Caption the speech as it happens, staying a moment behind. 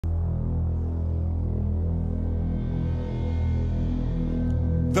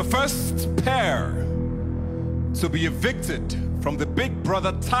The first pair to be evicted from the Big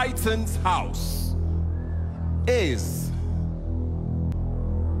Brother Titans house is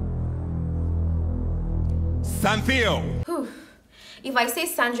Santheo. If I say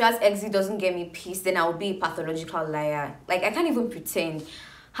Sandra's exit doesn't get me peace, then I'll be a pathological liar. Like, I can't even pretend.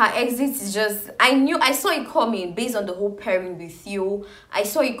 Her exit is just, I saw it coming based on the whole pairing with you. I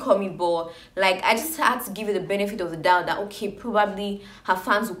saw it coming, but like, I just had to give it the benefit of the doubt that, okay, probably her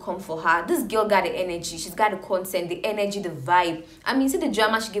fans will come for her. This girl got the energy, she's got the content, the energy, the vibe. I mean, see the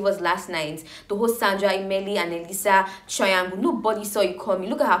drama she gave us last night, the whole Sandra, Emily, and Elisa triangle. Nobody saw it coming.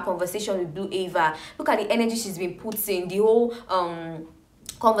 Look at her conversation with Blue Ava. Look at the energy she's been putting, the whole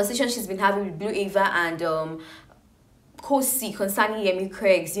conversation she's been having with Blue Ava and Kosi concerning Yemi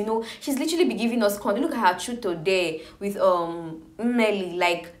Craig's. You know, she's literally be giving us content. Look at her truth today with Melly.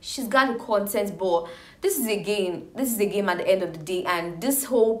 Like, she's got the content, but this is a game. This is a game at the end of the day, and this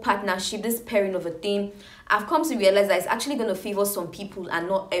whole partnership, this pairing of a thing, I've come to realize that it's actually going to favor some people and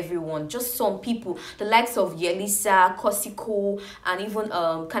not everyone. Just some people, the likes of Yelisa, Kosiko, and even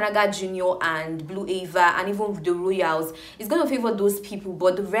Kanaga Jr. and Blue Ava, and even the Royals. It's going to favor those people,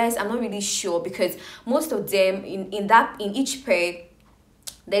 but the rest, I'm not really sure, because most of them in each pair,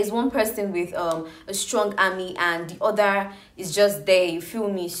 there's one person with a strong army and the other is just there, you feel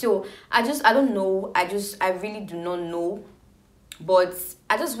me? So I don't know. I really do not know, but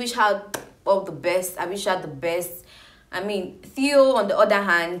I just wish her all the best. I wish her the best. I mean, Theo, on the other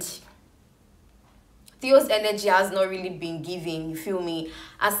hand, Theo's energy has not really been given, you feel me?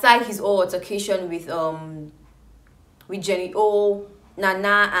 Aside his whole altercation with Jenny O,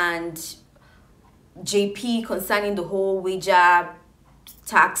 Nana, and JP concerning the whole wager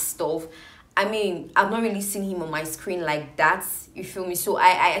tax stuff. I mean, I've not really seen him on my screen like that, you feel me? So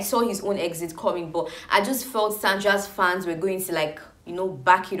I saw his own exit coming, but I just felt Sandra's fans were going to, like, you know,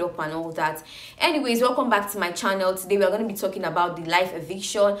 back it up and all that. Anyways, welcome back to my channel. Today we are going to be talking about the live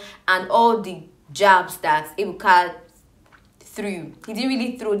eviction and all the jabs that Ebuka threw. He didn't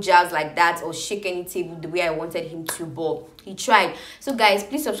really throw jabs like that or shake any table the way I wanted him to, but he tried. So guys,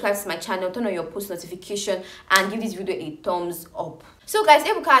 please subscribe to my channel, turn on your post notification, and give this video a thumbs up. So guys,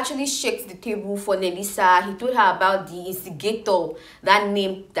 Ebuka actually shook the table for Nelisa. He told her about the instigator, that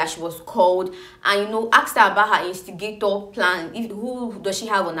name that she was called, and, you know, asked her about her instigator plan. Who does she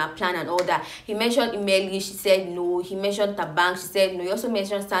have on her plan and all that. He mentioned Emily, she said no. He mentioned Tabang, she said no. He also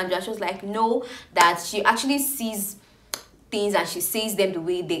mentioned Sandra, she was like no, that she actually sees things and she says them the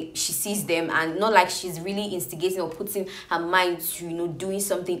way she sees them, and not like she's really instigating or putting her mind to, you know, doing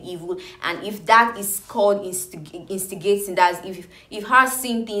something evil. And if that is called instigating, that's if her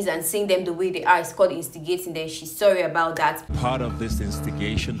seeing things and saying them the way they are is called instigating, then she's sorry about that. Part of this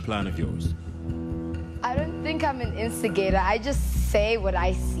instigation plan of yours? I don't think I'm an instigator. I just say what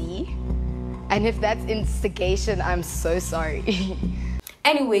I see, and if that's instigation, I'm so sorry.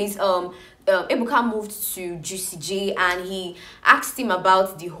 Anyways, Ebuka moved to Juicy J and he asked him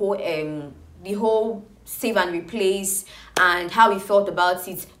about the whole save and replace and how he felt about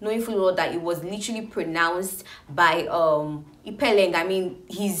it, knowing full well that it was literally pronounced by Ipeleng. I mean,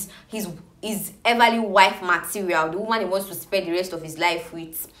 his everly wife material, the woman he wants to spend the rest of his life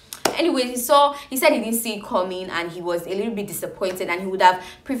with. Anyway, he said he didn't see it coming and he was a little bit disappointed, and he would have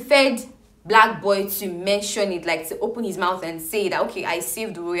preferred Black Boy to mention it, like to open his mouth and say that, okay, I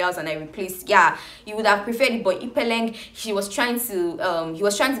saved the Royals and I replaced. Yeah, he would have preferred it, but Ipeleng, he was trying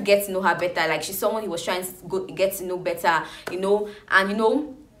to get to know her better. Like, she's someone he was trying to get to know better, you know, and, you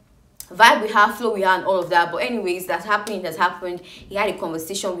know, vibe with her, flow with her, and all of that. But anyways, that's happened. Has happened. He had a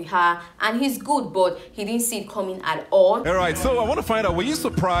conversation with her and he's good, but he didn't see it coming at all. All right, so I want to find out, were you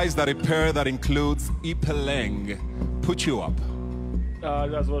surprised that a pair that includes Ipeleng put you up?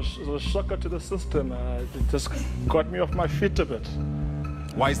 It was a shocker to the system. It just got me off my feet a bit.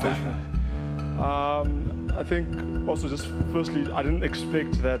 Why is that? I think also just firstly, I didn't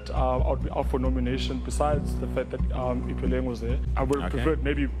expect that I would be out for nomination, besides the fact that Ipeleng was there. I would have preferred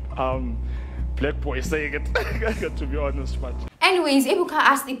maybe Black Boy saying it, to be honest. But anyways, Ebuka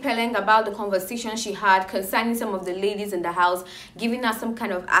asked Ipeleng about the conversation she had concerning some of the ladies in the house, giving her some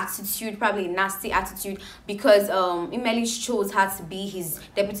kind of attitude, probably a nasty attitude, because Emily chose her to be his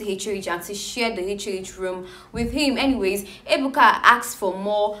deputy HOH and to share the HOH room with him. Anyways, Ebuka asked for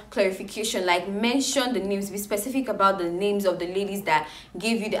more clarification, like mention the names, be specific about the names of the ladies that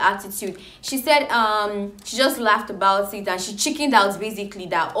gave you the attitude. She said she just laughed about it and she chickened out, basically,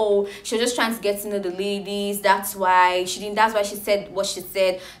 that, oh, she was just trying to get to know the ladies, that's why she said what she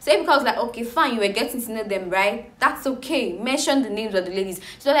said. So Ebuka was like, okay, fine, you were getting to know them, right? That's okay. Mention the names of the ladies.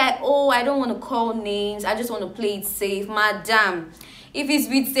 So like, oh, I don't want to call names, I just want to play it safe. Madam, If it's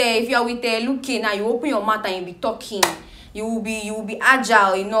with if you're with looking and you open your mouth and you be talking, you will be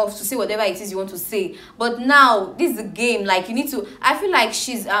agile enough to say whatever it is you want to say. But now this is a game. Like, you need to. I feel like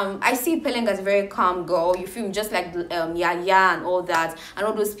she's I see Peleng as a very calm girl. You feel me? Just like Yaya and all that, and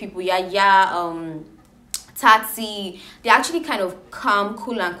all those people. Yaya, Tati, they're actually kind of calm,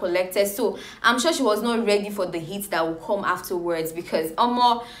 cool, and collected. So I'm sure she was not ready for the heat that will come afterwards, because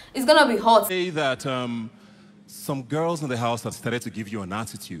it's gonna be hot. Say that some girls in the house have started to give you an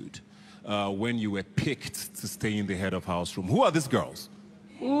attitude when you were picked to stay in the head of house room. Who are these girls?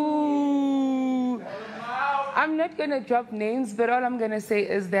 Ooh. I'm not going to drop names, but all I'm going to say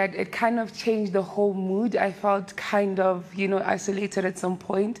is that it kind of changed the whole mood. I felt kind of, isolated at some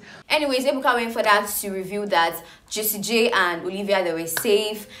point. Anyways, Ebuka went for that to reveal that Jessie J and Olivia, they were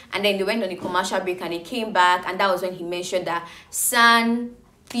safe. And then they went on a commercial break and they came back. And that was when he mentioned that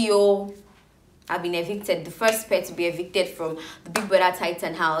Santheo have been evicted, the first pair to be evicted from the Big Brother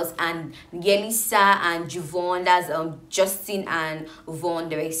Titan house, and Yelisa and Juvon, that's Justin and Vaughn,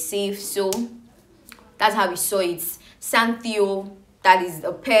 they were safe. So that's how we saw it. Santheo, that is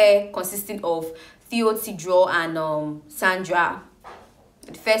a pair consisting of Theo, Tidro, and Sandra,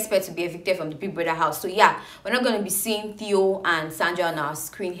 the first pair to be evicted from the Big Brother house. So yeah, we're not going to be seeing Theo and Sandra on our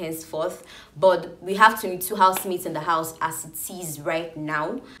screen henceforth, but we have 22 housemates in the house as it is right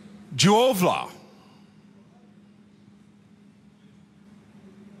now. Jehovah,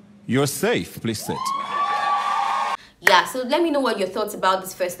 you're safe. Please sit. Yeah, so let me know what your thoughts about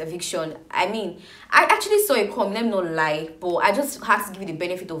this first eviction. I mean, I actually saw it come, let me not lie, but I just had to give you the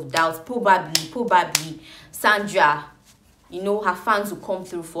benefit of doubt. Probably Sandra, her fans will come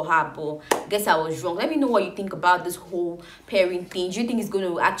through for her, but I guess I was wrong. Let me know what you think about this whole pairing thing. Do you think it's going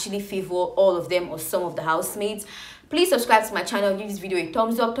to actually favor all of them or some of the housemates? Please subscribe to my channel, give this video a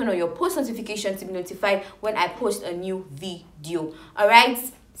thumbs up, turn on your post notifications to be notified when I post a new video. Alright,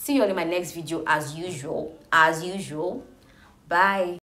 see you all in my next video as usual. Bye.